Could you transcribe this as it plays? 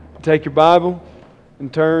Take your Bible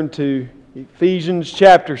and turn to Ephesians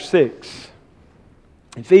chapter 6.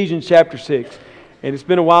 Ephesians chapter 6. And it's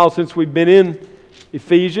been a while since we've been in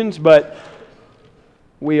Ephesians, but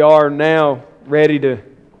we are now ready to,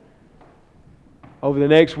 over the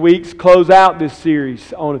next weeks, close out this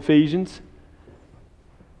series on Ephesians.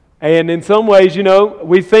 And in some ways,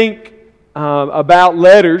 we think about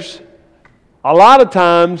letters. A lot of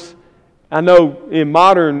times, I know in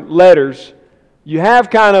modern letters, you have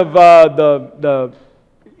kind of the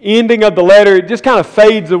ending of the letter, it just kind of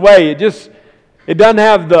fades away. It doesn't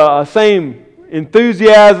have the same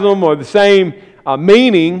enthusiasm or the same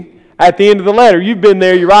meaning at the end of the letter. You've been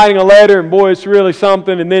there, you're writing a letter, and boy, it's really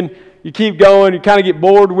something, and then you keep going, you kind of get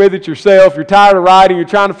bored with it yourself, you're tired of writing, you're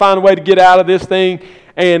trying to find a way to get out of this thing,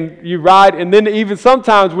 and you write, and then even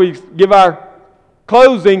sometimes we give our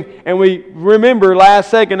closing, and we remember last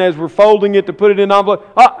second as we're folding it to put it in an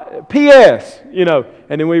envelope, P.S., and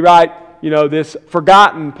then we write, this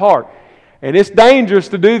forgotten part. And it's dangerous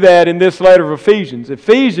to do that in this letter of Ephesians.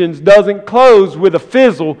 Ephesians doesn't close with a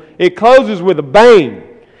fizzle, it closes with a bang.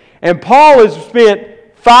 And Paul has spent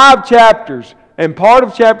 5 chapters and part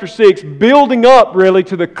of chapter 6 building up really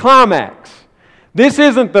to the climax. This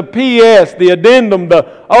isn't the P.S., the addendum,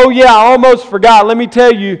 I almost forgot. Let me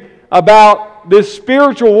tell you about this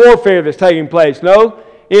spiritual warfare that's taking place. No,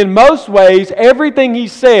 in most ways, everything he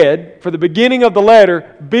said for the beginning of the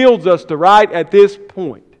letter builds us to right at this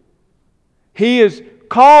point. He is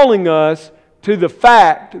calling us to the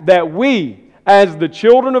fact that we, as the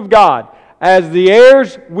children of God, as the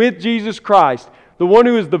heirs with Jesus Christ, the one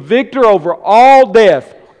who is the victor over all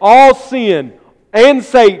death, all sin, and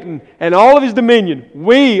Satan, and all of his dominion,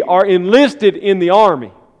 we are enlisted in the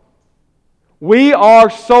army. We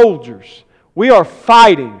are soldiers. We are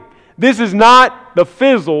fighting. This is not the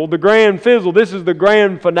fizzle, the grand fizzle. This is the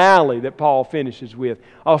grand finale that Paul finishes with.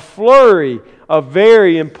 A flurry of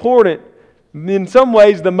very important, in some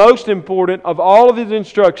ways the most important of all of his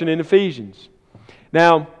instruction in Ephesians.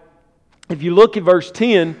 Now, if you look at verse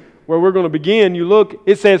 10, where we're going to begin,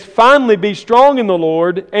 it says, "Finally be strong in the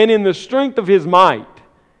Lord and in the strength of His might.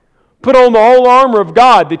 Put on the whole armor of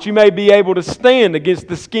God that you may be able to stand against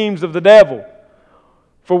the schemes of the devil.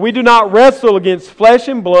 For we do not wrestle against flesh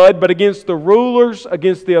and blood, but against the rulers,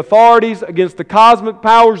 against the authorities, against the cosmic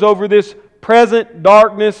powers over this present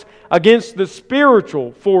darkness, against the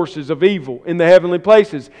spiritual forces of evil in the heavenly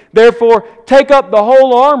places. Therefore, take up the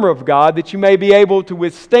whole armor of God that you may be able to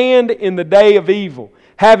withstand in the day of evil,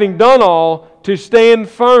 having done all, to stand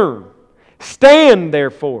firm. Stand,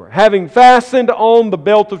 therefore, having fastened on the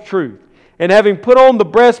belt of truth, and having put on the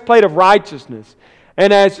breastplate of righteousness,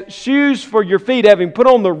 and as shoes for your feet, having put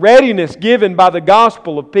on the readiness given by the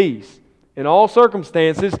gospel of peace. In all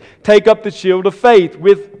circumstances, take up the shield of faith,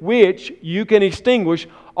 with which you can extinguish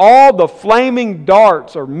all the flaming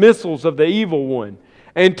darts or missiles of the evil one.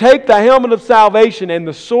 And take the helmet of salvation and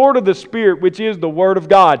the sword of the Spirit, which is the Word of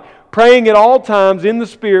God, praying at all times in the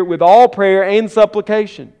Spirit with all prayer and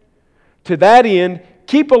supplication. To that end,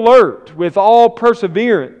 keep alert with all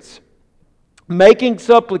perseverance, making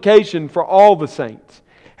supplication for all the saints,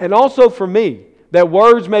 and also for me, that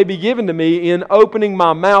words may be given to me in opening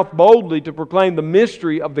my mouth boldly to proclaim the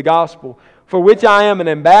mystery of the gospel, for which I am an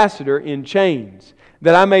ambassador in chains,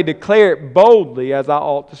 that I may declare it boldly as I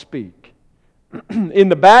ought to speak." In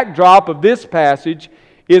the backdrop of this passage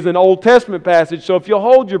is an Old Testament passage, so if you'll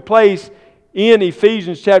hold your place in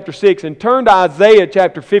Ephesians chapter 6 and turn to Isaiah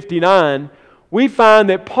chapter 59, we find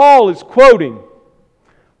that Paul is quoting.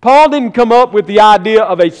 Paul didn't come up with the idea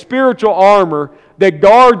of a spiritual armor that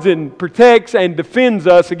guards and protects and defends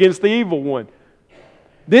us against the evil one.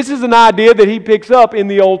 This is an idea that he picks up in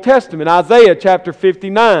the Old Testament, Isaiah chapter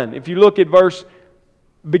 59. If you look at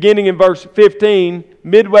beginning in verse 15,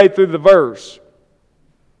 midway through the verse.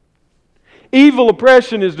 Evil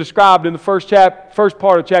oppression is described in the first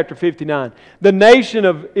part of chapter 59. The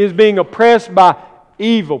nation is being oppressed by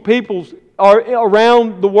evil. Peoples are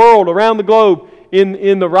around the world, around the globe,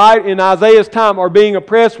 in Isaiah's time, are being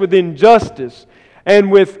oppressed with injustice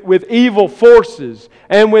and with evil forces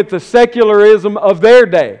and with the secularism of their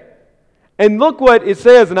day. And look what it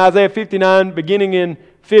says in Isaiah 59, beginning in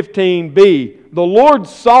 15b. "The Lord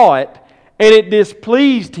saw it, and it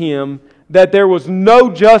displeased Him that there was no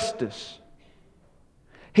justice.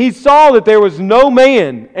 He saw that there was no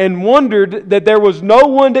man, and wondered that there was no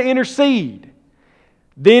one to intercede.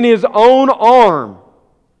 Then His own arm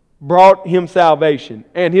brought Him salvation,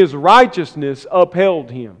 and His righteousness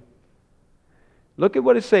upheld Him." Look at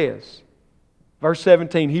what it says. Verse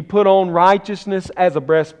 17, "He put on righteousness as a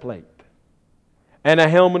breastplate, and a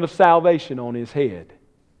helmet of salvation on His head."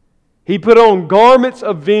 He put on garments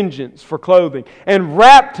of vengeance for clothing and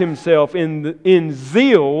wrapped himself in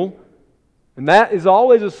zeal. And that is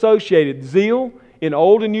always associated, zeal in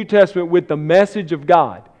Old and New Testament, with the message of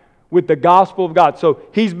God, with the gospel of God. So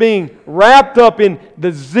he's being wrapped up in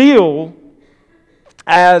the zeal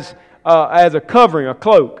as a covering, a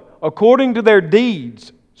cloak. According to their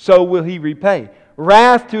deeds, so will he repay.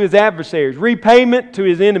 Wrath to his adversaries, repayment to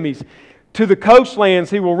his enemies. To the coastlands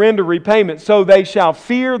he will render repayment, so they shall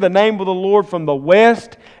fear the name of the Lord from the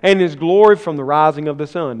west, and His glory from the rising of the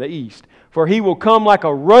sun, the east. For He will come like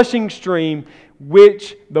a rushing stream,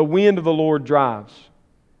 which the wind of the Lord drives.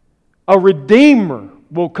 A Redeemer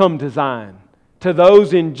will come to Zion, to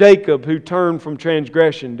those in Jacob who turn from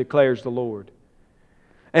transgression, declares the Lord.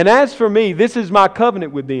 And as for me, this is my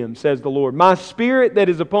covenant with them, says the Lord. My spirit that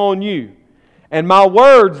is upon you, and my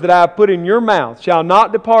words that I have put in your mouth shall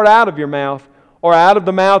not depart out of your mouth, or out of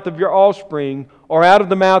the mouth of your offspring, or out of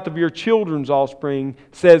the mouth of your children's offspring,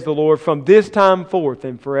 says the Lord, from this time forth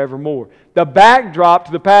and forevermore. The backdrop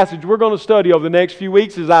to the passage we're going to study over the next few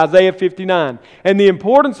weeks is Isaiah 59. And the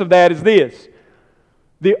importance of that is this: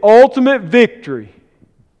 the ultimate victory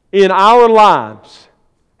in our lives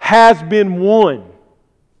has been won.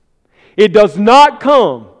 It does not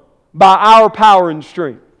come by our power and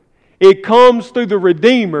strength. It comes through the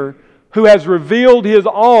Redeemer who has revealed His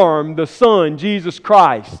arm, the Son, Jesus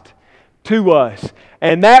Christ, to us.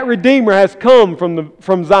 And that Redeemer has come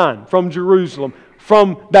from Zion, from Jerusalem,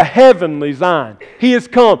 from the heavenly Zion. He has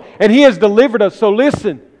come and He has delivered us. So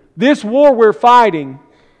listen, this war we're fighting,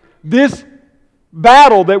 this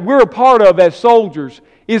battle that we're a part of as soldiers,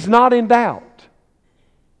 is not in doubt.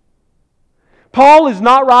 Paul is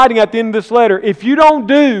not writing at the end of this letter, if you don't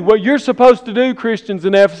do what you're supposed to do, Christians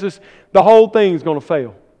in Ephesus, the whole thing is going to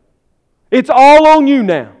fail. It's all on you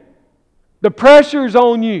now. The pressure is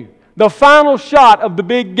on you. The final shot of the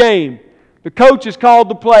big game. The coach is called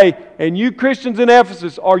to play, and you Christians in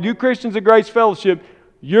Ephesus, or you Christians at Grace Fellowship,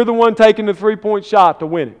 you're the one taking the three-point shot to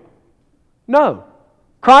win it. No.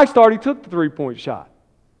 Christ already took the three-point shot.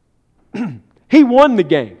 He won the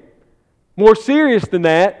game. More serious than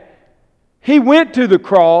that, He went to the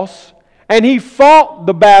cross and He fought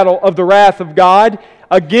the battle of the wrath of God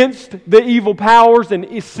against the evil powers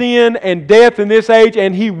and sin and death in this age,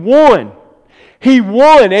 and He won. He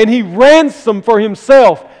won, and He ransomed for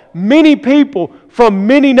Himself many people from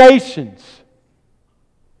many nations.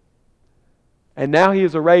 And now He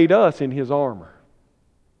has arrayed us in His armor.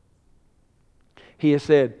 He has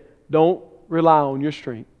said, don't rely on your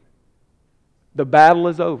strength. The battle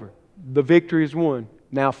is over. The victory is won.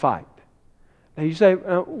 Now fight. And you say,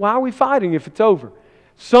 why are we fighting if it's over?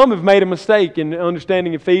 Some have made a mistake in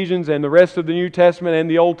understanding Ephesians and the rest of the New Testament and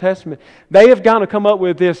the Old Testament. They have kind of come up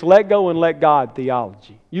with this let go and let God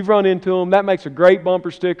theology. You've run into them. That makes a great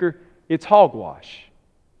bumper sticker. It's hogwash.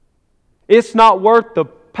 It's not worth the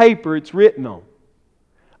paper it's written on.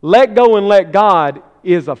 Let go and let God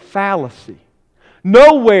is a fallacy.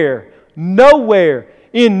 Nowhere,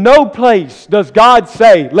 in no place does God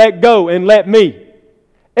say, let go and let me.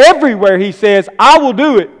 Everywhere He says, I will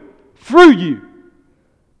do it through you.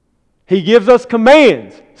 He gives us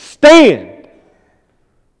commands. Stand.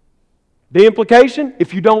 The implication,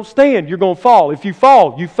 if you don't stand, you're going to fall. If you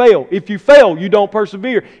fall, you fail. If you fail, you don't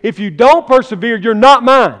persevere. If you don't persevere, you're not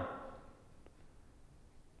mine.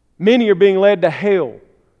 Many are being led to hell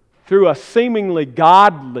through a seemingly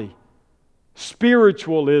godly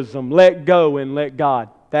spiritualism. Let go and let God.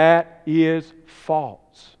 That is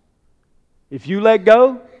false. If you let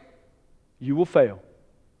go, you will fail.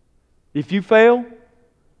 If you fail,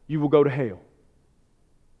 you will go to hell.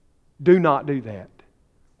 Do not do that.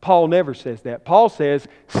 Paul never says that. Paul says,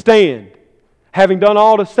 stand. Having done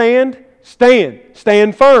all to stand, stand.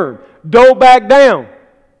 Stand firm. Don't back down.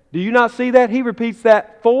 Do you not see that? He repeats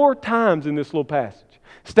that 4 times in this little passage.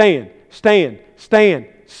 Stand, stand, stand,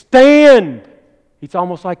 stand. It's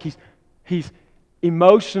almost like he's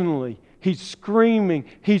emotionally, he's screaming,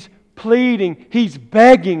 he's pleading, he's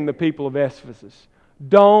begging the people of Ephesus.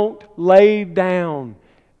 Don't lay down.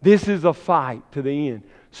 This is a fight to the end.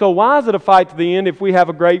 So why is it a fight to the end if we have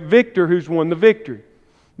a great victor who's won the victory?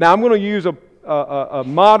 Now I'm going to use a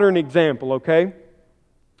modern example, okay?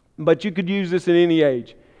 But you could use this in any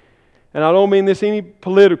age. And I don't mean this any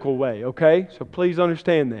political way, okay? So please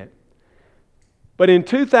understand that. But in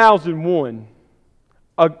 2001,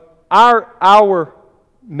 our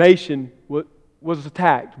nation was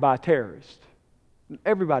attacked by terrorists.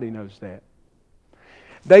 Everybody knows that.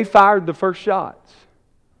 They fired the first shots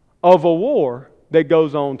of a war that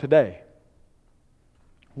goes on today.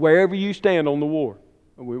 Wherever you stand on the war,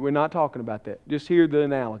 we're not talking about that. Just hear the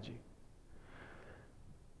analogy.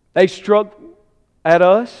 They struck at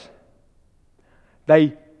us.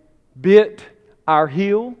 They bit our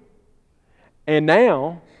heel. And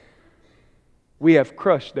now we have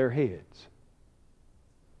crushed their heads.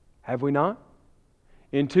 Have we not?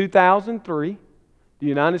 In 2003, the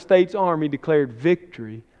United States Army declared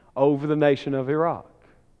victory over the nation of Iraq.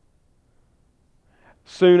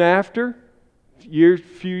 Soon after,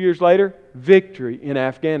 few years later, victory in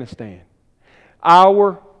Afghanistan.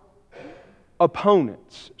 Our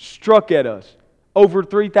opponents struck at us, over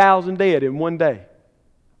 3,000 dead in one day,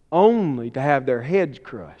 only to have their heads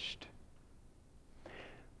crushed.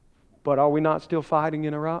 But are we not still fighting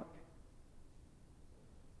in Iraq?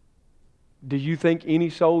 Do you think any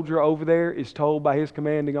soldier over there is told by his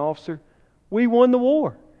commanding officer, we won the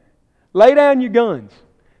war. Lay down your guns.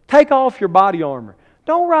 Take off your body armor.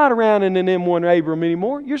 Don't ride around in an M1 Abrams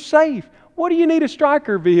anymore. You're safe. What do you need a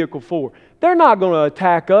Stryker vehicle for? They're not going to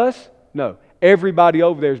attack us. No. Everybody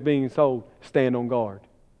over there is being told, stand on guard.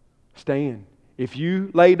 Stand. If you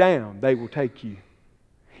lay down, they will take you.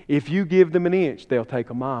 If you give them an inch, they'll take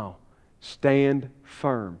a mile. Stand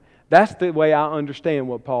firm. That's the way I understand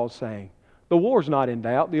what Paul's saying. The war's not in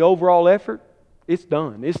doubt. The overall effort, it's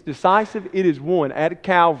done. It's decisive. It is won at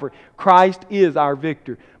Calvary. Christ is our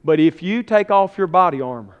victor. But if you take off your body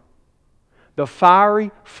armor, the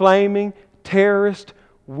fiery, flaming terrorist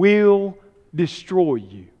will destroy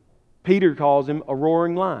you. Peter calls him a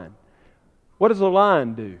roaring lion. What does a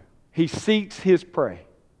lion do? He seeks his prey.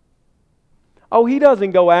 Oh, he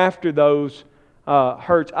doesn't go after those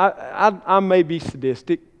herds. I may be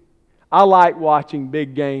sadistic. I like watching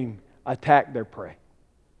big game attack their prey.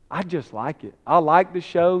 I just like it. I like the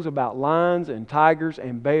shows about lions and tigers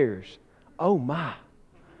and bears. Oh my.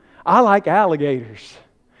 I like alligators.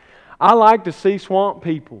 I like to see swamp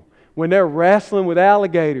people when they're wrestling with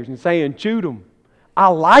alligators and saying, shoot them. I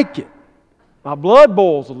like it. My blood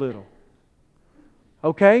boils a little.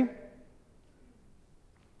 Okay?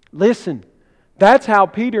 Listen, that's how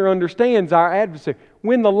Peter understands our adversary.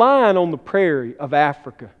 When the lion on the prairie of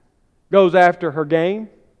Africa goes after her game,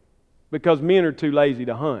 because men are too lazy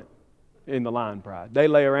to hunt in the lion pride. They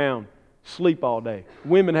lay around, sleep all day.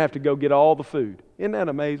 Women have to go get all the food. Isn't that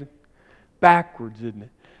amazing? Backwards, isn't it?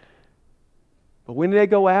 But when they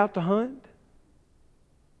go out to hunt,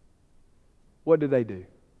 what do?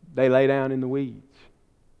 They lay down in the weeds.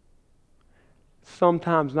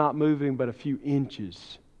 Sometimes not moving but a few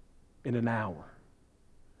inches in an hour.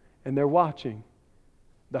 And they're watching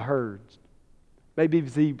the herds. Maybe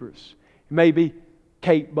zebras. Maybe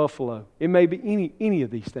Cape buffalo. It may be any of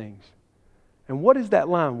these things. And what is that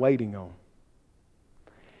lion waiting on?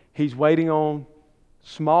 He's waiting on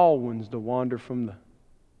small ones to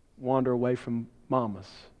wander away from mamas.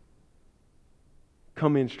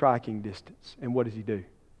 Come in striking distance. And what does he do?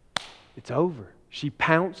 It's over. She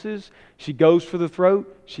pounces. She goes for the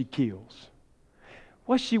throat. She kills.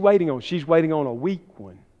 What's she waiting on? She's waiting on a weak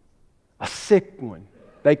one. A sick one.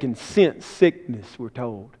 They can sense sickness, we're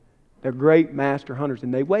told. They're great master hunters,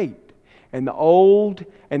 and they wait. And the old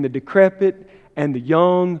and the decrepit and the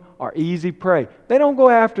young are easy prey. They don't go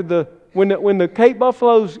after when the Cape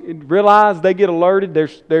buffaloes realize they get alerted,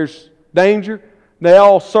 there's danger, they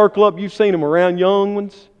all circle up. You've seen them around young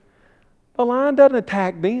ones. The lion doesn't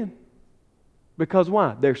attack then. Because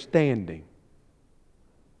why? They're standing.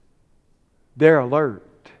 They're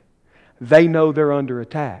alert. They know they're under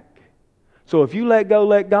attack. So if you let go,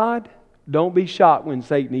 let God, don't be shocked when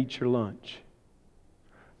Satan eats your lunch.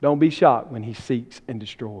 Don't be shocked when he seeks and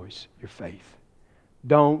destroys your faith.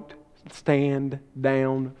 Don't stand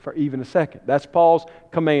down for even a second. That's Paul's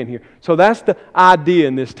command here. So that's the idea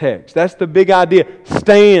in this text. That's the big idea.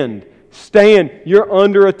 Stand. Stand. You're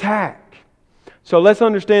under attack. So let's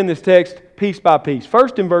understand this text piece by piece.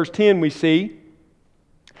 First, in verse 10, we see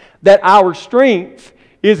that our strength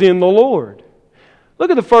is in the Lord. Look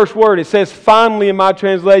at the first word. It says, finally in my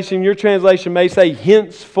translation. Your translation may say,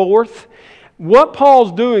 henceforth. What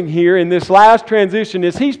Paul's doing here in this last transition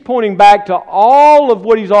is he's pointing back to all of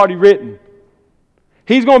what he's already written.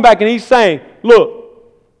 He's going back and he's saying,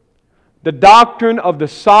 look, the doctrine of the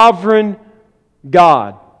sovereign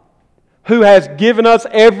God who has given us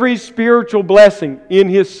every spiritual blessing in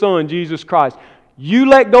His Son, Jesus Christ. You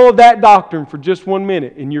let go of that doctrine for just 1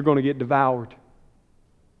 minute and you're going to get devoured.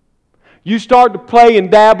 You start to play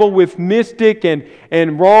and dabble with mystic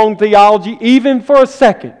and wrong theology, even for a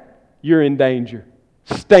second, you're in danger.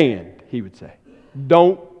 Stand, he would say.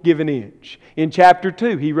 Don't give an inch. In chapter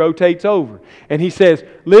 2, he rotates over and he says,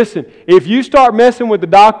 listen, if you start messing with the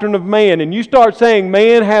doctrine of man and you start saying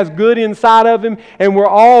man has good inside of him and we're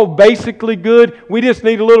all basically good, we just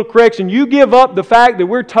need a little correction. You give up the fact that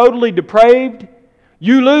we're totally depraved,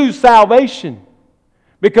 You lose salvation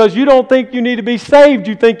because you don't think you need to be saved.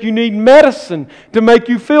 You think you need medicine to make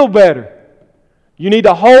you feel better. You need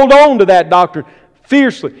to hold on to that doctrine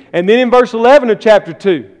fiercely. And then in verse 11 of chapter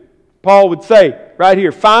 2, Paul would say, right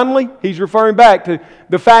here, finally, he's referring back to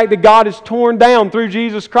the fact that God has torn down through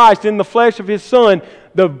Jesus Christ in the flesh of His Son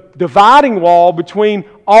the dividing wall between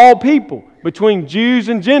all people, between Jews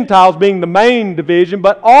and Gentiles being the main division,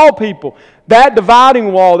 but all people. That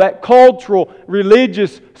dividing wall, that cultural,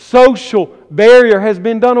 religious, social barrier has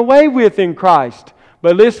been done away with in Christ.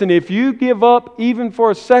 But listen, if you give up even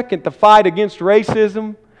for a second the fight against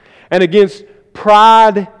racism and against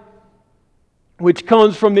pride, which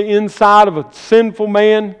comes from the inside of a sinful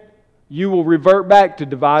man, you will revert back to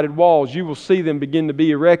divided walls. You will see them begin to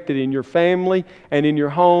be erected in your family and in your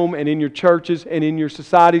home and in your churches and in your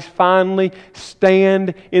societies. Finally,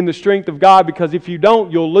 stand in the strength of God, because if you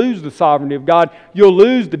don't, you'll lose the sovereignty of God. You'll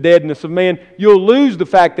lose the deadness of man. You'll lose the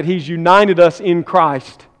fact that He's united us in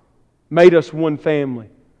Christ, made us one family.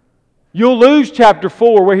 You'll lose chapter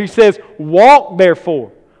 4 where He says, walk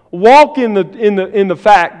therefore. Walk in the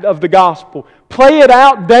fact of the gospel. Play it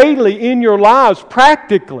out daily in your lives,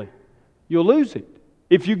 practically. You'll lose it.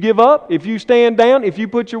 If you give up, if you stand down, if you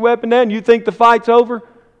put your weapon down, you think the fight's over,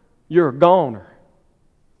 you're a goner.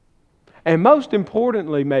 And most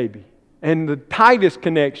importantly, maybe, and the tightest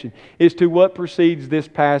connection, is to what precedes this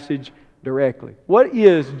passage directly. What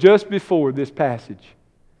is just before this passage?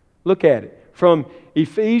 Look at it. From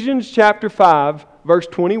Ephesians chapter 5, verse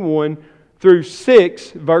 21, through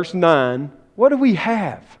 6, verse 9, what do we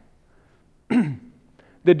have?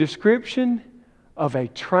 The description of a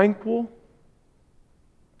tranquil,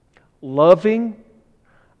 loving,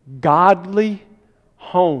 godly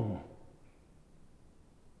home.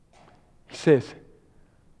 He says,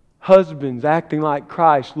 husbands acting like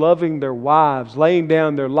Christ, loving their wives, laying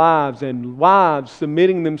down their lives, and wives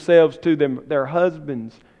submitting themselves to their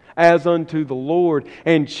husbands as unto the Lord,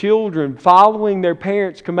 and children following their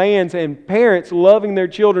parents' commands, and parents loving their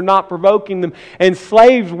children, not provoking them, and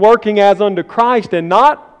slaves working as unto Christ and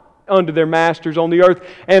not unto their masters on the earth,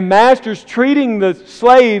 and masters treating the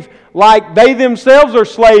slave like they themselves are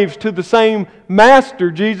slaves to the same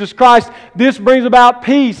master, Jesus Christ. This brings about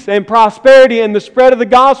peace and prosperity and the spread of the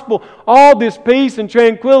gospel. All this peace and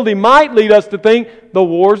tranquility might lead us to think the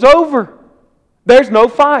war's over. There's no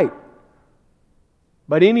fight.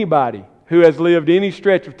 But anybody who has lived any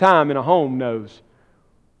stretch of time in a home knows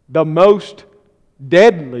the most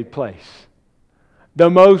deadly place, the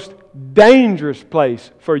most dangerous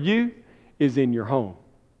place for you is in your home.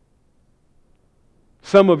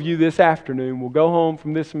 Some of you this afternoon will go home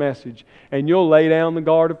from this message and you'll lay down the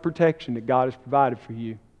guard of protection that God has provided for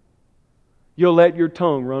you. You'll let your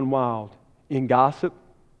tongue run wild in gossip,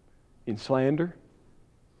 in slander,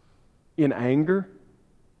 in anger,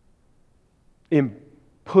 in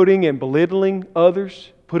putting and belittling others,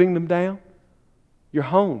 putting them down. You're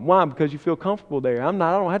home. Why? Because you feel comfortable there. I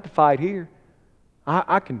don't have to fight here.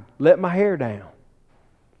 I can let my hair down.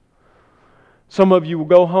 Some of you will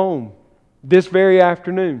go home this very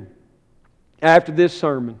afternoon after this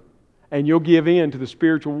sermon, and you'll give in to the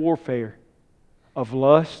spiritual warfare of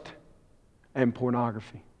lust and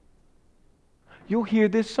pornography. You'll hear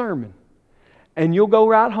this sermon, and you'll go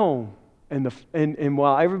right home, and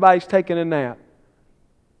while everybody's taking a nap,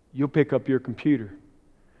 you'll pick up your computer.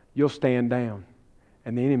 You'll stand down,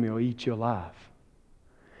 and the enemy will eat you alive.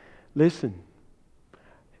 Listen,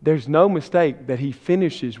 there's no mistake that he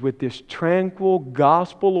finishes with this tranquil,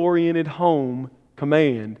 gospel-oriented home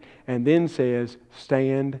command and then says,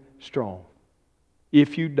 stand strong.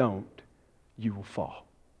 If you don't, you will fall.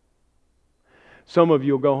 Some of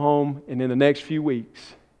you will go home, and in the next few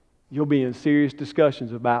weeks, you'll be in serious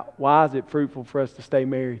discussions about why is it fruitful for us to stay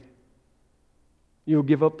married. You'll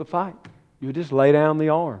give up the fight. You'll just lay down the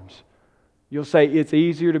arms. You'll say it's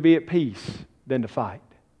easier to be at peace than to fight.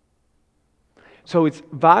 So it's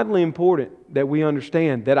vitally important that we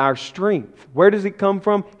understand that our strength, where does it come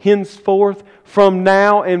from? Henceforth, from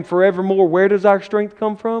now and forevermore, where does our strength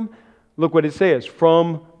come from? Look what it says,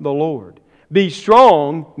 from the Lord. Be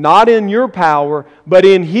strong, not in your power, but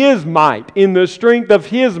in His might, in the strength of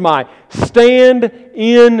His might. Stand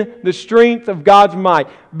in the strength of God's might.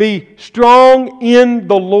 Be strong in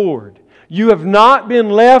the Lord. You have not been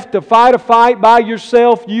left to fight a fight by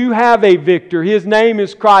yourself. You have a victor. His name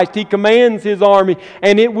is Christ. He commands His army,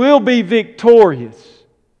 and it will be victorious.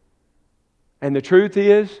 And the truth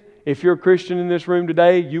is, if you're a Christian in this room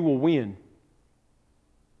today, you will win.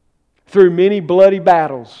 Through many bloody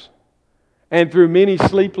battles, and through many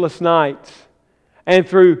sleepless nights, and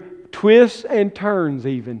through twists and turns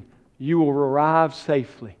even, you will arrive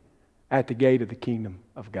safely at the gate of the kingdom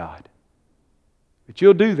of God. But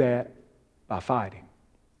you'll do that by fighting.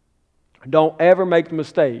 Don't ever make the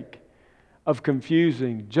mistake of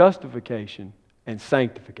confusing justification and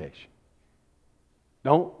sanctification.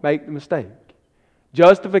 Don't make the mistake.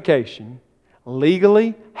 Justification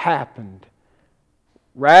legally happened,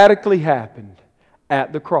 radically happened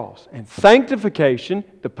at the cross. And sanctification,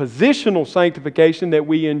 the positional sanctification that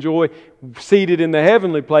we enjoy seated in the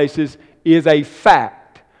heavenly places, is a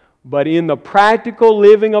fact. But in the practical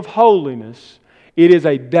living of holiness, it is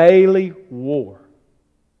a daily war,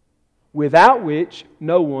 without which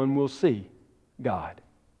no one will see God.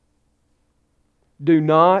 Do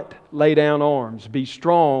not lay down arms. Be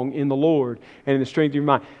strong in the Lord and in the strength of your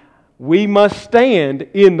mind. We must stand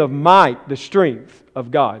in the might, the strength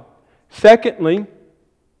of God. Secondly,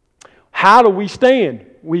 how do we stand?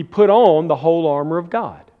 We put on the whole armor of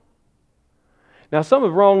God. Now, some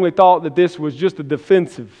have wrongly thought that this was just a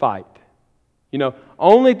defensive fight. You know,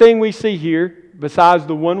 only thing we see here, besides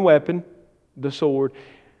the one weapon, the sword,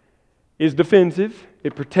 is defensive.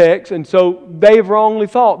 It protects. And so they've wrongly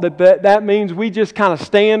thought that means we just kind of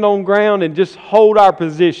stand on ground and just hold our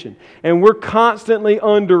position. And we're constantly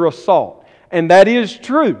under assault. And that is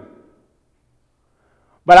true.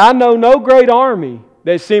 But I know no great army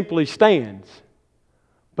that simply stands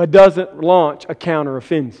but doesn't launch a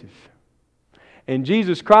counteroffensive. And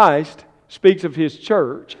Jesus Christ speaks of His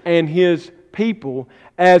church and His people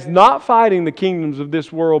as not fighting the kingdoms of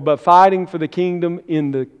this world, but fighting for the kingdom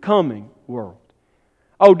in the coming world.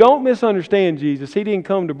 Oh, don't misunderstand Jesus. He didn't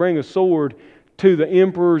come to bring a sword to the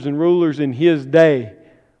emperors and rulers in His day,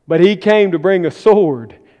 but He came to bring a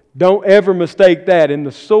sword. Don't ever mistake that. And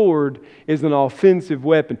the sword is an offensive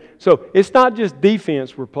weapon. So it's not just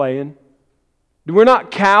defense we're playing. We're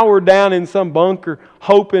not cowered down in some bunker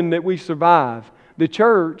hoping that we survive. The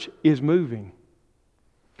church is moving.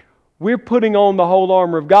 We're putting on the whole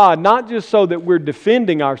armor of God, not just so that we're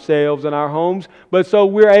defending ourselves and our homes, but so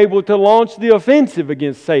we're able to launch the offensive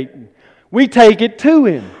against Satan. We take it to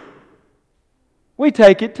him. We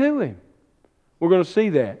take it to him. We're going to see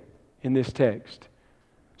that in this text.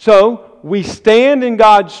 So, we stand in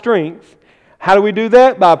God's strength. How do we do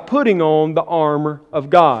that? By putting on the armor of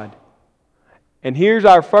God. And here's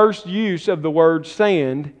our first use of the word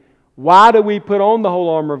stand. Why do we put on the whole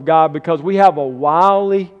armor of God? Because we have a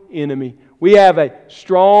wily enemy. We have a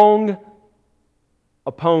strong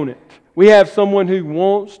opponent. We have someone who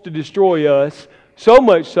wants to destroy us, so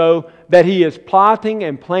much so that he is plotting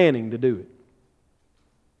and planning to do it.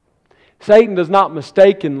 Satan does not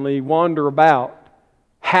mistakenly wander about,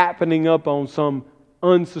 happening up on some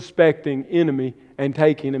unsuspecting enemy and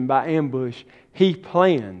taking him by ambush. He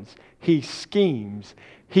plans, he schemes,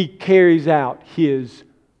 he carries out his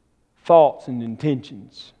thoughts and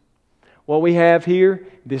intentions. What we have here,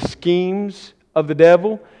 the schemes of the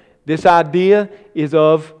devil, this idea is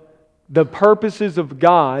of the purposes of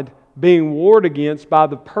God being warred against by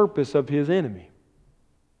the purpose of his enemy.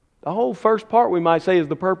 The whole first part, we might say, is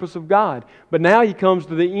the purpose of God. But now he comes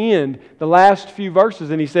to the end, the last few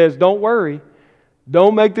verses, and he says, don't worry,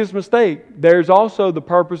 don't make this mistake. There's also the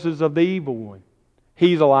purposes of the evil one.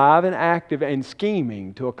 He's alive and active and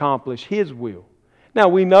scheming to accomplish his will. Now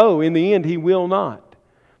we know in the end he will not.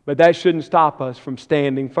 But that shouldn't stop us from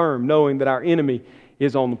standing firm, knowing that our enemy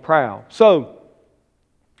is on the prowl. So,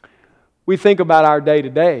 we think about our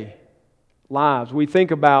day-to-day lives. We think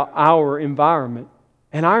about our environment.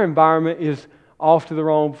 And our environment is off to the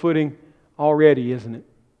wrong footing already, isn't it?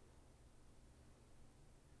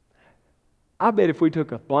 I bet if we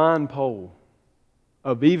took a blind poll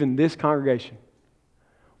of even this congregation,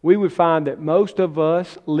 we would find that most of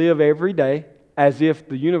us live every day as if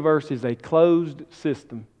the universe is a closed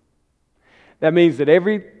system. That means that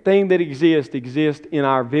everything that exists in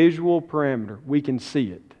our visual parameter. We can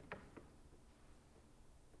see it.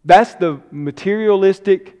 That's the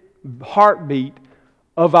materialistic heartbeat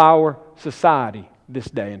of our society this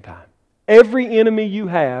day and time. Every enemy you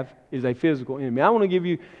have is a physical enemy. I want to give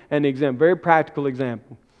you an example, very practical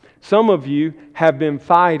example. Some of you have been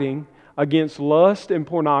fighting against lust and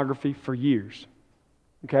pornography for years.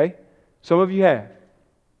 Okay? Some of you have.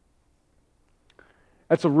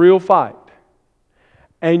 That's a real fight.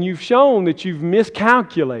 And you've shown that you've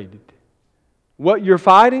miscalculated what you're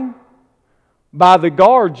fighting by the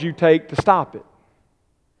guards you take to stop it.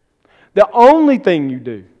 The only thing you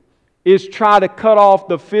do is try to cut off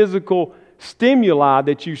the physical stimuli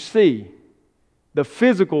that you see, the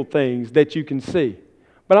physical things that you can see.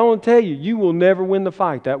 But I want to tell you, you will never win the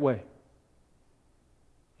fight that way.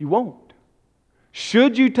 You won't.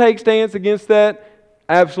 Should you take stance against that?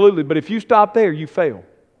 Absolutely. But if you stop there, you fail.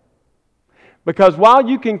 Because while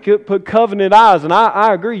you can put covenant eyes, and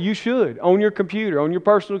I agree, you should, on your computer, on your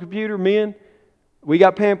personal computer, men, we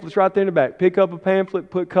got pamphlets right there in the back. Pick up a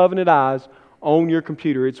pamphlet, put covenant eyes on your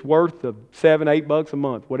computer. It's worth $7, $8 a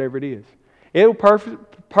month, whatever it is. It'll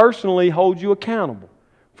personally hold you accountable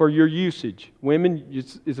for your usage. Women,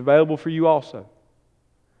 it's available for you also.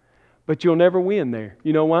 But you'll never win there.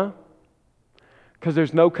 You know why? Because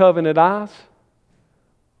there's no covenant eyes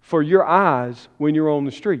for your eyes when you're on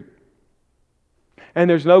the street. And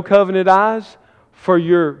there's no covenant eyes for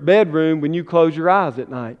your bedroom when you close your eyes at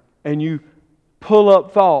night and you pull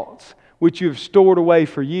up thoughts which you've stored away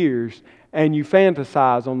for years and you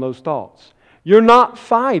fantasize on those thoughts. You're not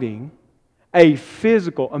fighting a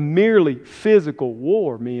merely physical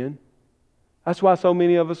war, men. That's why so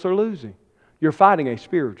many of us are losing. You're fighting a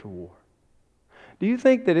spiritual war. Do you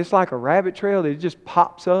think that it's like a rabbit trail that it just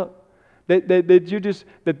pops up?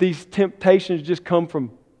 That these temptations just come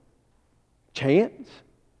from chance?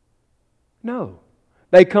 No.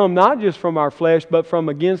 They come not just from our flesh, but from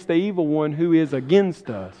against the evil one who is against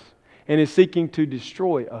us and is seeking to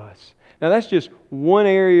destroy us. Now that's just one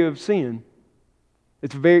area of sin.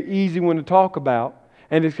 It's a very easy one to talk about,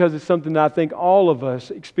 and it's because it's something that I think all of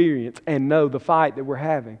us experience and know the fight that we're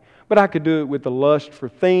having. But I could do it with the lust for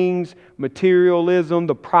things, materialism,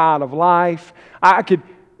 the pride of life. I could,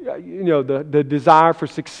 the desire for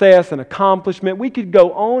success and accomplishment. We could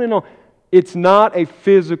go on and on. It's not a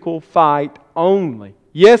physical fight only.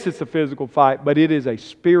 Yes, it's a physical fight, but it is a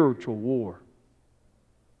spiritual war.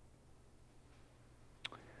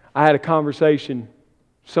 I had a conversation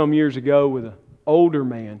some years ago with an older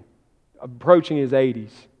man approaching his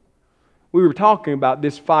 80s. We were talking about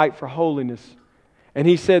this fight for holiness, and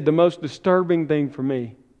he said the most disturbing thing for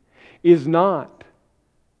me is not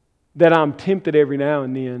that I'm tempted every now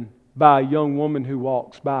and then by a young woman who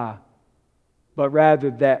walks by, but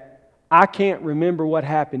rather that I can't remember what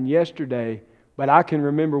happened yesterday, but I can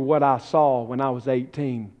remember what I saw when I was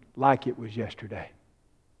 18 like it was yesterday.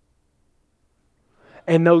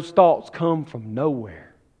 And those thoughts come from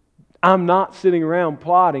nowhere. I'm not sitting around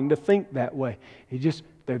plotting to think that way.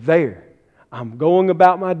 They're there. I'm going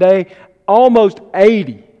about my day, almost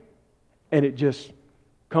 80, and it just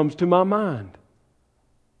comes to my mind.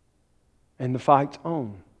 And the fight's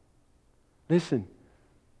on. Listen,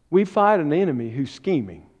 we fight an enemy who's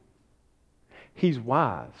scheming. He's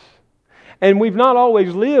wise. And we've not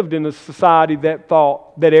always lived in a society that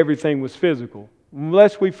thought that everything was physical.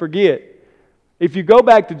 Lest we forget, if you go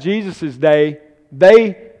back to Jesus' day,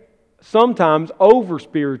 they sometimes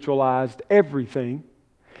over-spiritualized everything.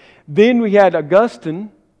 Then we had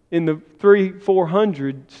Augustine in the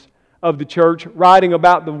 300-400s of the church writing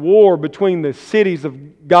about the war between the cities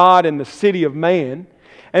of God and the city of man.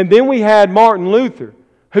 And then we had Martin Luther,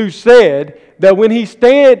 who said that when he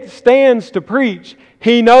stands to preach,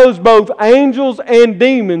 he knows both angels and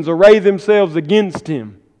demons array themselves against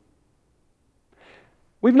him.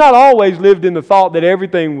 We've not always lived in the thought that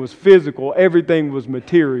everything was physical, everything was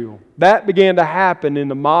material. That began to happen in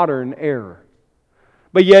the modern era.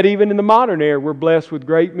 But yet even in the modern era, we're blessed with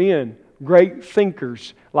great men, great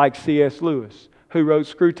thinkers like C.S. Lewis, who wrote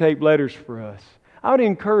Screwtape Letters for us. I would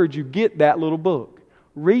encourage you, get that little book.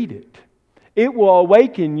 Read it. It will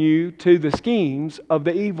awaken you to the schemes of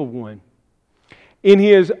the evil one. In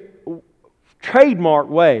his trademark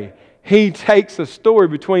way, he takes a story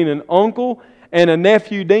between an uncle and a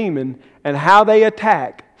nephew demon and how they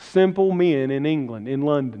attack simple men in England, in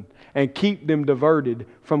London, and keep them diverted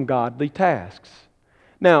from godly tasks.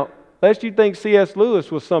 Now, lest you think C.S.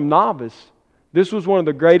 Lewis was some novice, this was one of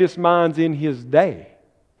the greatest minds in his day.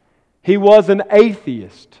 He was an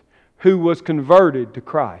atheist who was converted to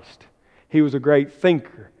Christ. He was a great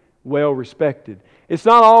thinker, well respected. It's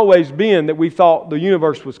not always been that we thought the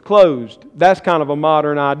universe was closed. That's kind of a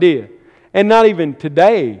modern idea. And not even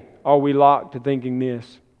today are we locked to thinking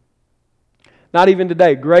this. Not even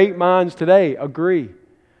today. Great minds today agree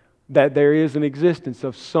that there is an existence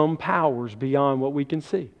of some powers beyond what we can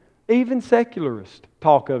see. Even secularists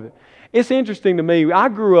talk of it. It's interesting to me. I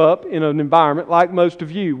grew up in an environment like most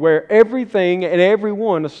of you where everything and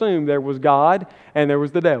everyone assumed there was God and there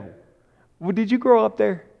was the devil. Well, did you grow up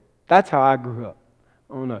there? That's how I grew up.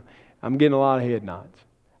 I don't know. I'm getting a lot of head nods.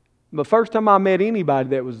 The first time I met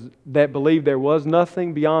anybody that believed there was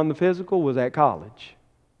nothing beyond the physical was at college.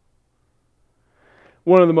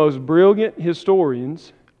 One of the most brilliant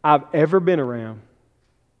historians I've ever been around.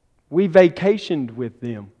 We vacationed with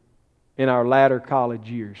them in our latter college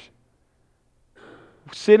years.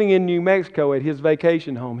 Sitting in New Mexico at his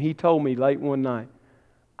vacation home, he told me late one night,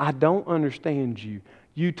 I don't understand you.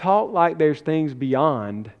 You talk like there's things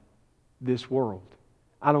beyond this world.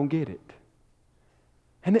 I don't get it.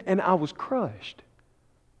 And I was crushed.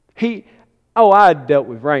 I had dealt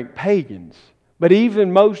with rank pagans. But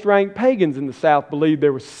even most rank pagans in the South believed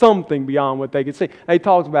there was something beyond what they could see. They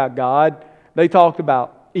talked about God. They talked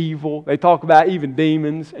about evil. They talked about even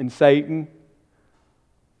demons and Satan.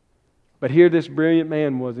 But here this brilliant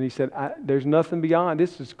man was, and he said, there's nothing beyond.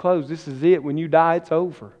 This is closed. This is it. When you die, it's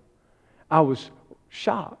over. I was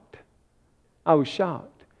shocked. I was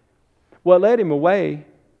shocked. What led him away,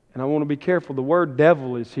 and I want to be careful, the word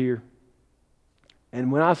devil is here.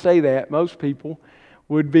 And when I say that, most people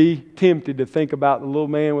would be tempted to think about the little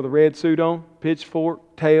man with a red suit on,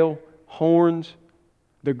 pitchfork, tail, horns.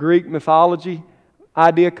 The Greek mythology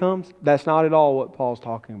idea comes. That's not at all what Paul's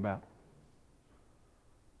talking about.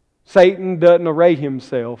 Satan doesn't array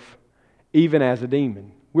himself even as a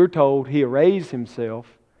demon. We're told he arrays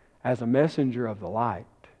himself as a messenger of the light.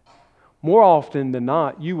 More often than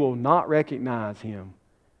not, you will not recognize him,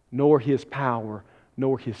 nor his power,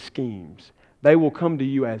 nor his schemes. They will come to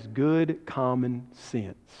you as good common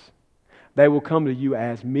sense. They will come to you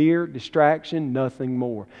as mere distraction, nothing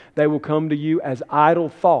more. They will come to you as idle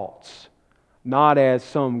thoughts, not as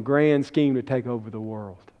some grand scheme to take over the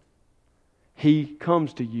world. He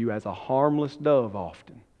comes to you as a harmless dove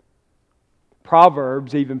often.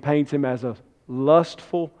 Proverbs even paints him as a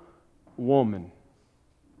lustful woman.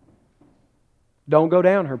 Don't go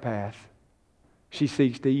down her path. She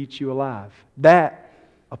seeks to eat you alive. That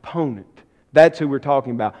opponent, that's who we're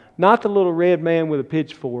talking about. Not the little red man with a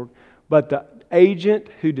pitchfork, but the agent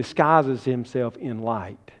who disguises himself in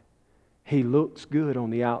light. He looks good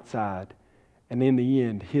on the outside, and in the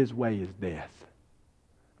end, his way is death.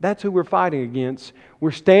 That's who we're fighting against.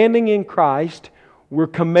 We're standing in Christ. We're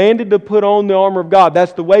commanded to put on the armor of God.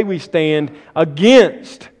 That's the way we stand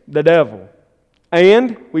against the devil.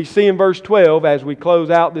 And we see in verse 12, as we close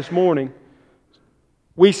out this morning,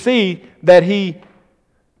 we see that he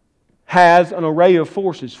has an array of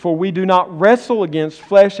forces. For we do not wrestle against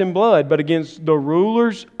flesh and blood, but against the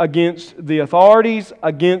rulers, against the authorities,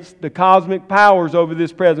 against the cosmic powers over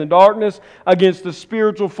this present darkness, against the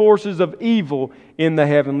spiritual forces of evil in the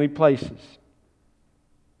heavenly places.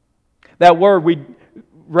 That word, we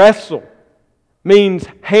wrestle, means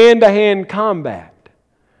hand-to-hand combat.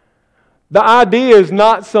 The idea is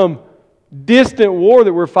not some distant war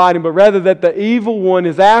that we're fighting, but rather that the evil one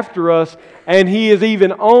is after us and he is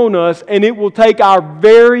even on us, and it will take our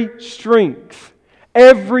very strength,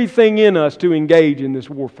 everything in us, to engage in this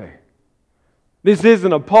warfare. This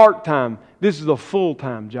isn't a part-time, this is a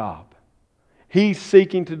full-time job. He's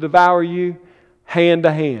seeking to devour you hand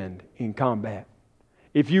to hand in combat.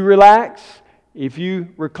 If you relax, if you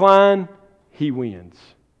recline, he wins.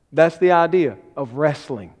 That's the idea of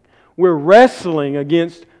wrestling. We're wrestling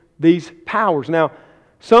against these powers. Now,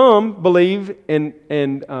 some believe,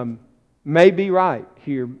 and may be right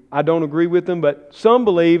here, I don't agree with them, but some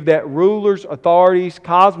believe that rulers, authorities,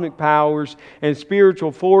 cosmic powers, and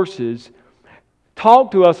spiritual forces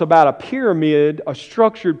talk to us about a pyramid, a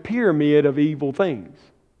structured pyramid of evil things.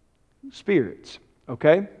 Spirits,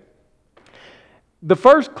 okay? The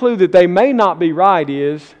first clue that they may not be right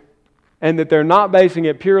is, and that they're not basing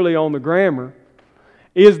it purely on the grammar,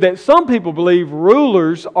 is that some people believe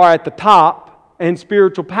rulers are at the top and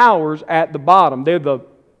spiritual powers at the bottom. They're the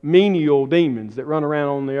menial demons that run around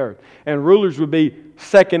on the earth. And rulers would be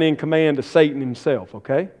second in command to Satan himself,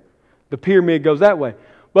 okay? The pyramid goes that way.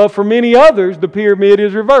 But for many others, the pyramid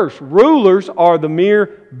is reversed. Rulers are the mere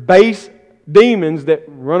base demons that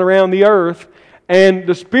run around the earth, and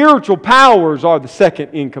the spiritual powers are the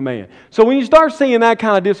second in command. So when you start seeing that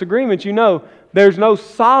kind of disagreement, you know there's no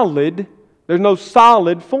solid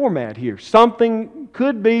format here. Something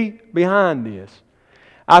could be behind this.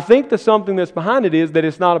 I think the something that's behind it is that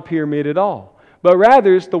it's not a pyramid at all, but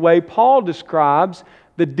rather it's the way Paul describes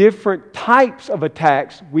the different types of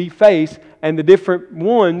attacks we face and the different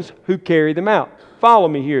ones who carry them out. Follow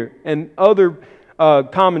me here, and other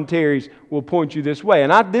commentaries will point you this way.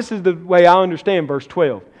 And this is the way I understand verse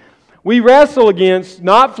 12. We wrestle against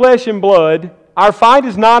not flesh and blood. Our fight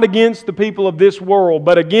is not against the people of this world,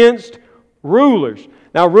 but against rulers.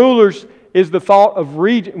 Now, rulers is the thought of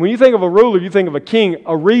region. When you think of a ruler, you think of a king,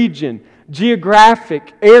 a region,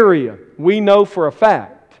 geographic area. We know for a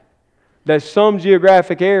fact that some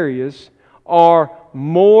geographic areas are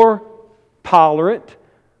more tolerant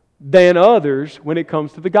than others when it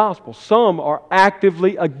comes to the gospel. Some are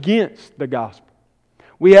actively against the gospel.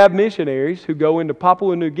 We have missionaries who go into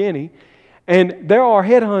Papua New Guinea, and there are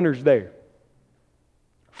headhunters there.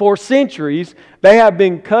 For centuries, they have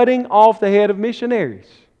been cutting off the head of missionaries.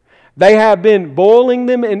 They have been boiling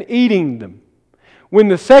them and eating them. When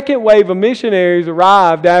the second wave of missionaries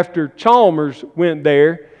arrived after Chalmers went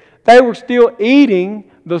there, they were still eating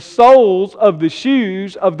the soles of the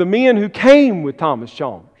shoes of the men who came with Thomas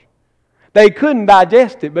Chalmers. They couldn't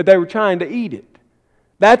digest it, but they were trying to eat it.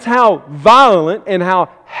 That's how violent and how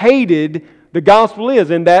hated the gospel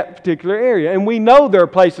is in that particular area. And we know there are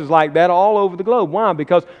places like that all over the globe. Why?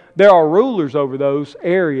 Because there are rulers over those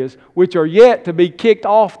areas which are yet to be kicked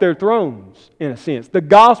off their thrones, in a sense. The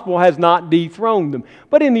gospel has not dethroned them.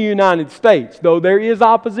 But in the United States, though there is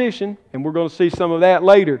opposition, and we're going to see some of that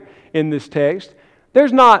later in this text,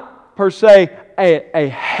 there's not per se a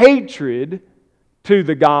hatred to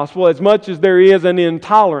the gospel as much as there is an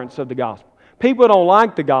intolerance of the gospel. People don't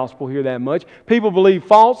like the gospel here that much. People believe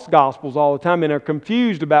false gospels all the time and are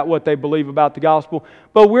confused about what they believe about the gospel,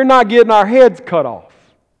 but we're not getting our heads cut off.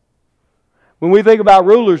 When we think about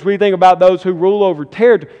rulers, we think about those who rule over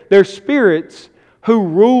territory. They're spirits who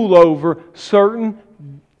rule over certain,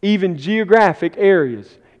 even geographic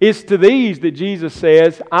areas. It's to these that Jesus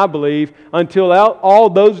says, I believe, until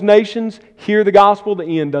all those nations hear the gospel,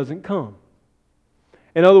 the end doesn't come.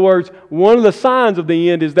 In other words, one of the signs of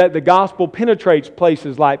the end is that the gospel penetrates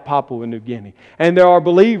places like Papua New Guinea. And there are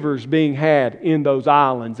believers being had in those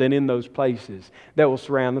islands and in those places that will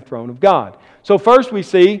surround the throne of God. So first we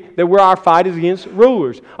see that our fight is against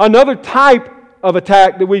rulers. Another type of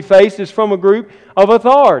attack that we face is from a group of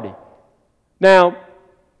authority. Now,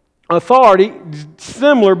 authority is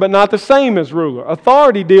similar but not the same as ruler.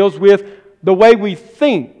 Authority deals with the way we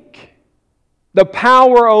think, the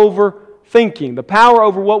power over thinking, the power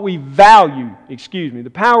over what we value,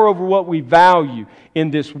 the power over what we value in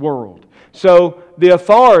this world. So the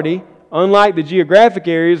authority, unlike the geographic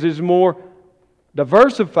areas, is more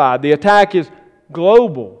diversified. The attack is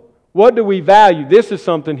global. What do we value? This is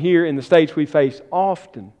something here in the States we face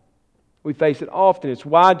often. We face it often. It's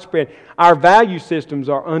widespread. Our value systems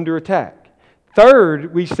are under attack.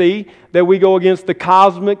 Third, we see that we go against the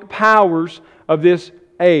cosmic powers of this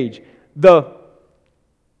age.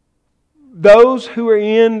 Those who are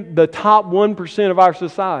in the top 1% of our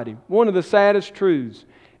society, one of the saddest truths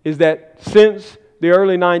is that since the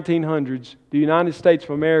early 1900s, the United States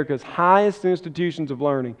of America's highest institutions of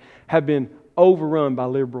learning have been overrun by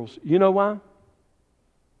liberals. You know why?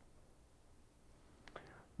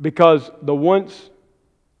 Because the once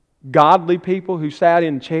godly people who sat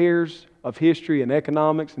in chairs of history and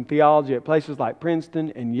economics and theology at places like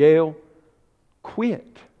Princeton and Yale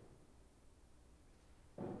quit.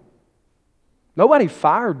 Nobody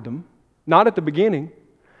fired them, not at the beginning.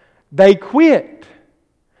 They quit.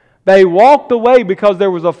 They walked away because there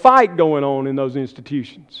was a fight going on in those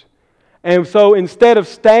institutions. And so instead of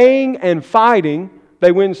staying and fighting,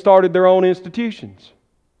 they went and started their own institutions.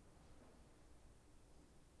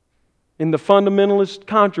 In the fundamentalist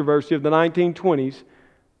controversy of the 1920s,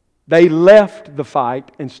 they left the fight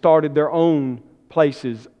and started their own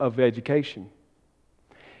places of education.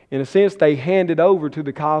 In a sense, they handed over to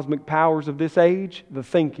the cosmic powers of this age the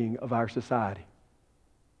thinking of our society.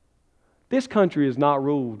 This country is not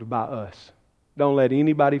ruled by us. Don't let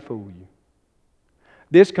anybody fool you.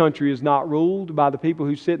 This country is not ruled by the people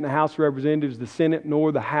who sit in the House of Representatives, the Senate,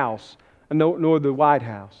 nor the House, nor the White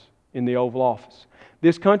House in the Oval Office.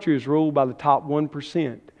 This country is ruled by the top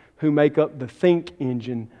 1% who make up the think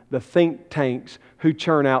engine, the think tanks who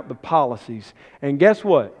churn out the policies. And guess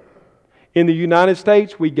what? In the United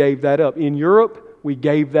States, we gave that up. In Europe, we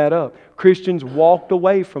gave that up. Christians walked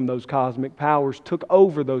away from those cosmic powers, took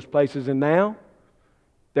over those places, and now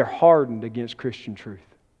they're hardened against Christian truth.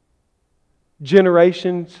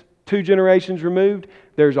 2 generations removed,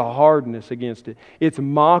 there's a hardness against it. It's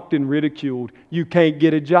mocked and ridiculed. You can't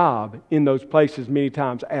get a job in those places many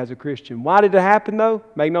times as a Christian. Why did it happen though?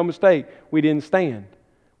 Make no mistake, we didn't stand.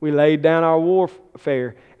 We laid down our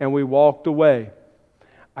warfare and we walked away.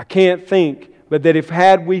 I can't think but that if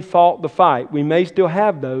had we fought the fight, we may still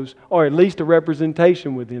have those, or at least a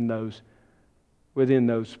representation within those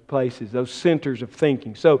places, those centers of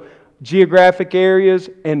thinking. So geographic areas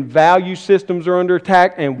and value systems are under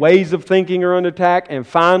attack, and ways of thinking are under attack. And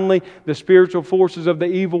finally, the spiritual forces of the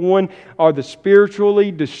evil one are the spiritually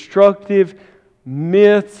destructive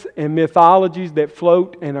myths and mythologies that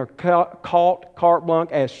float and are caught carte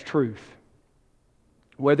blanche as truth.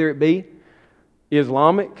 Whether it be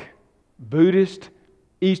Islamic, Buddhist,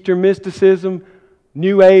 Eastern mysticism,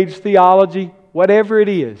 New Age theology, whatever it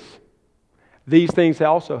is, these things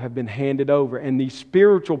also have been handed over. And these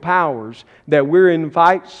spiritual powers that we're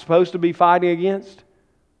supposed to be fighting against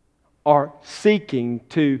are seeking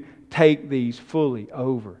to take these fully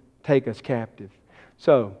over, take us captive.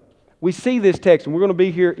 So, we see this text, and we're going to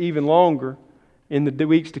be here even longer in the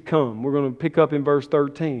weeks to come. We're going to pick up in verse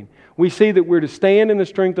 13. We see that we're to stand in the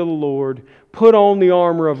strength of the Lord, put on the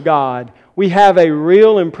armor of God. We have a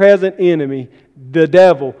real and present enemy, the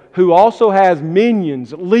devil, who also has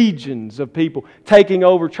minions, legions of people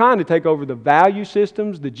trying to take over the value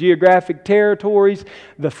systems, the geographic territories,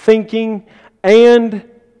 the thinking, and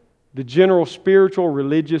the general spiritual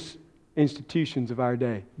religious institutions of our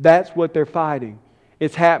day. That's what they're fighting.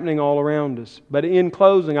 It's happening all around us. But in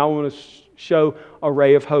closing, I want to show a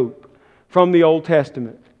ray of hope from the Old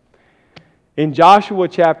Testament. In Joshua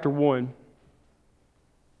chapter 1,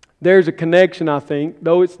 there's a connection, I think,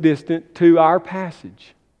 though it's distant, to our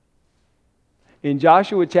passage. In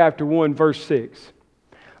Joshua chapter 1, verse 6,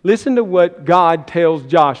 listen to what God tells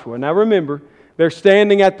Joshua. Now remember, they're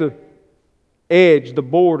standing at the edge, the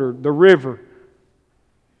border, the river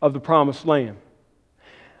of the promised land.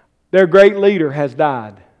 Their great leader has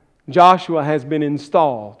died. Joshua has been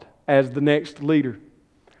installed as the next leader.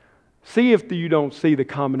 See if you don't see the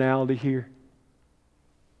commonality here.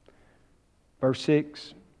 Verse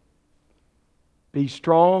 6. Be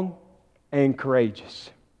strong and courageous,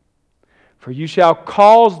 for you shall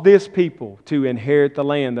cause this people to inherit the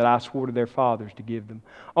land that I swore to their fathers to give them.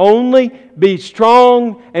 Only be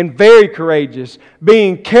strong and very courageous,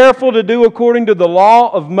 being careful to do according to the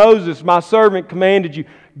law of Moses, my servant, commanded you.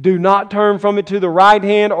 Do not turn from it to the right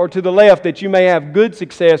hand or to the left, that you may have good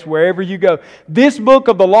success wherever you go. This book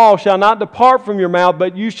of the law shall not depart from your mouth,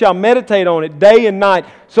 but you shall meditate on it day and night,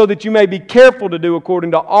 so that you may be careful to do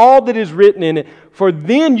according to all that is written in it. For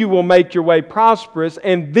then you will make your way prosperous,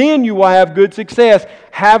 and then you will have good success.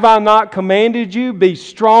 Have I not commanded you? Be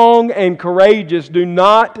strong and courageous. Do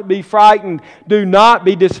not be frightened. Do not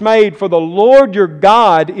be dismayed, for the Lord your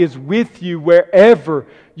God is with you wherever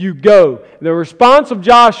you go. The response of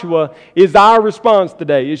Joshua is our response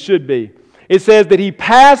today. It should be. It says that he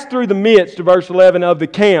passed through the midst, verse 11, of the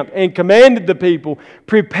camp and commanded the people,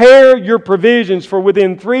 prepare your provisions, for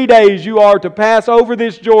within 3 days you are to pass over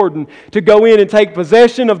this Jordan to go in and take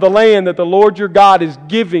possession of the land that the Lord your God is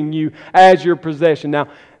giving you as your possession. Now,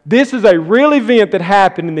 this is a real event that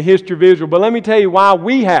happened in the history of Israel, but let me tell you why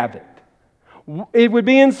we have it. It would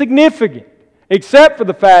be insignificant, except for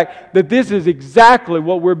the fact that this is exactly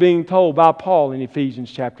what we're being told by Paul in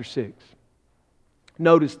Ephesians chapter 6.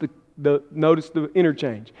 Notice the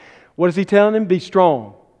interchange. What is he telling them? Be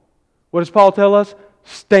strong. What does Paul tell us?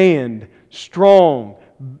 Stand strong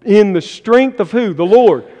in the strength of who? The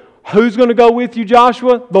Lord. Who's going to go with you,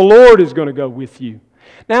 Joshua? The Lord is going to go with you.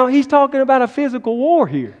 Now, he's talking about a physical war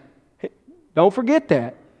here. Don't forget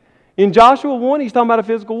that. In Joshua 1, he's talking about a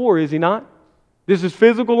physical war, is he not? This is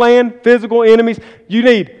physical land, physical enemies. You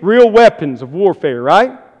need real weapons of warfare,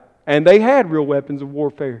 right? And they had real weapons of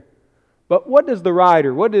warfare. But what does the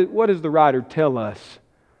writer tell us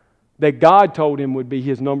that God told him would be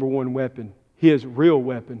his number one weapon, his real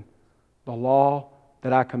weapon? The law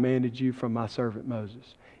that I commanded you from my servant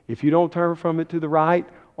Moses. If you don't turn from it to the right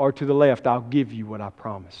or to the left, I'll give you what I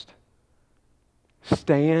promised.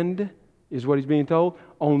 Stand, is what he's being told,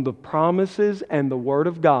 on the promises and the word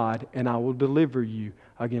of God, and I will deliver you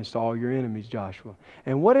against all your enemies, Joshua.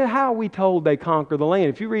 And how are we told they conquer the land?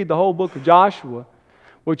 If you read the whole book of Joshua,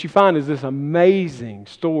 what you find is this amazing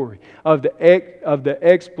story of the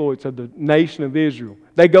exploits of the nation of Israel.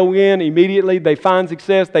 They go in immediately, they find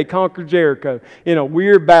success, they conquer Jericho in a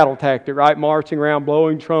weird battle tactic, right? Marching around,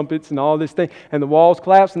 blowing trumpets and all this thing. And the walls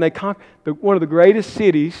collapse, and they conquer one of the greatest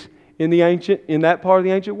cities in that part of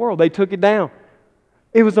the ancient world. They took it down.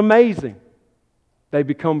 It was amazing. They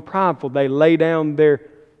become prideful. They lay down their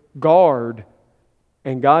guard.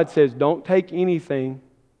 And God says, don't take anything.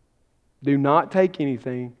 Do not take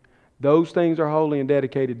anything. Those things are holy and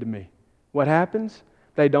dedicated to me. What happens?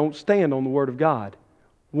 They don't stand on the Word of God.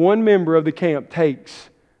 One member of the camp takes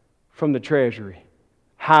from the treasury,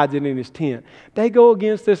 hides it in his tent. They go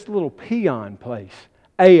against this little peon place,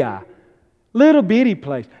 Ai. Little bitty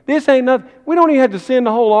place. This ain't nothing. We don't even have to send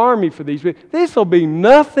the whole army for these people. This will be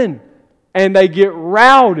nothing. And they get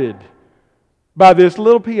routed by this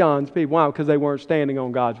little peon's people. Why? Because they weren't standing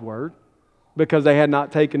on God's Word. Because they had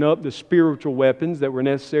not taken up the spiritual weapons that were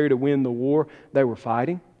necessary to win the war they were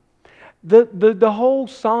fighting. The whole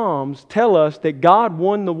Psalms tell us that God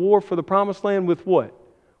won the war for the promised land with what?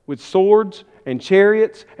 With swords and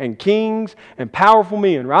chariots and kings and powerful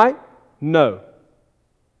men, right? No.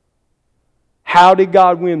 How did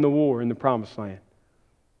God win the war in the promised land?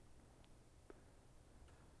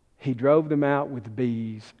 He drove them out with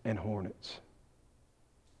bees and hornets.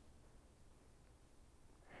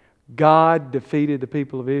 God defeated the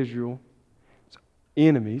people of Israel's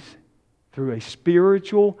enemies through a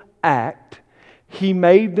spiritual act. He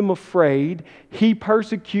made them afraid. He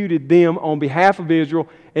persecuted them on behalf of Israel.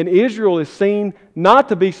 And Israel is seen not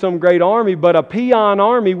to be some great army, but a peon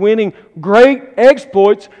army winning great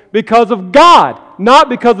exploits because of God, not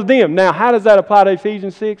because of them. Now, how does that apply to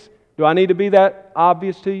Ephesians 6? Do I need to be that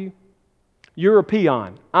obvious to you? You're a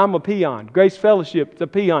peon. I'm a peon. Grace Fellowship is a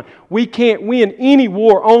peon. We can't win any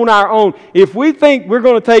war on our own. If we think we're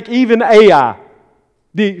going to take even Ai,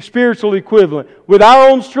 the spiritual equivalent, with our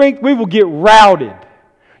own strength, we will get routed.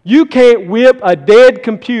 You can't whip a dead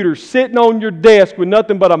computer sitting on your desk with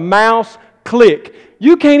nothing but a mouse click.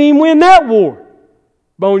 You can't even win that war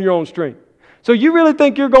on your own strength. So you really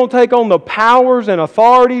think you're going to take on the powers and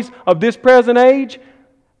authorities of this present age?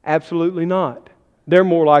 Absolutely not. They're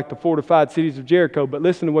more like the fortified cities of Jericho, but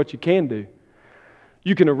listen to what you can do.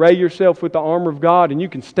 You can array yourself with the armor of God, and you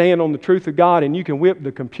can stand on the truth of God, and you can whip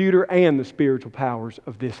the computer and the spiritual powers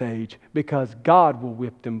of this age, because God will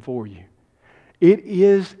whip them for you. It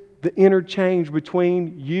is the interchange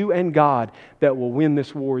between you and God that will win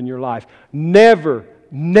this war in your life. Never,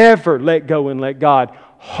 never let go and let God.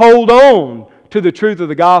 Hold on to the truth of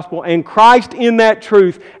the gospel and Christ in that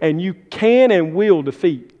truth, and you can and will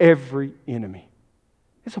defeat every enemy.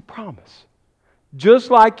 It's a promise.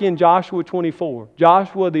 Just like in Joshua 24,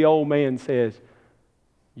 Joshua the old man says,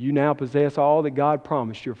 you now possess all that God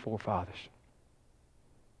promised your forefathers.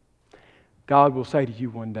 God will say to you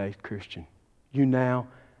one day, Christian, you now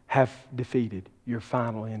have defeated your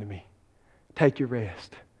final enemy. Take your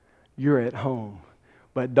rest. You're at home.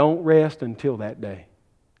 But don't rest until that day.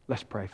 Let's pray.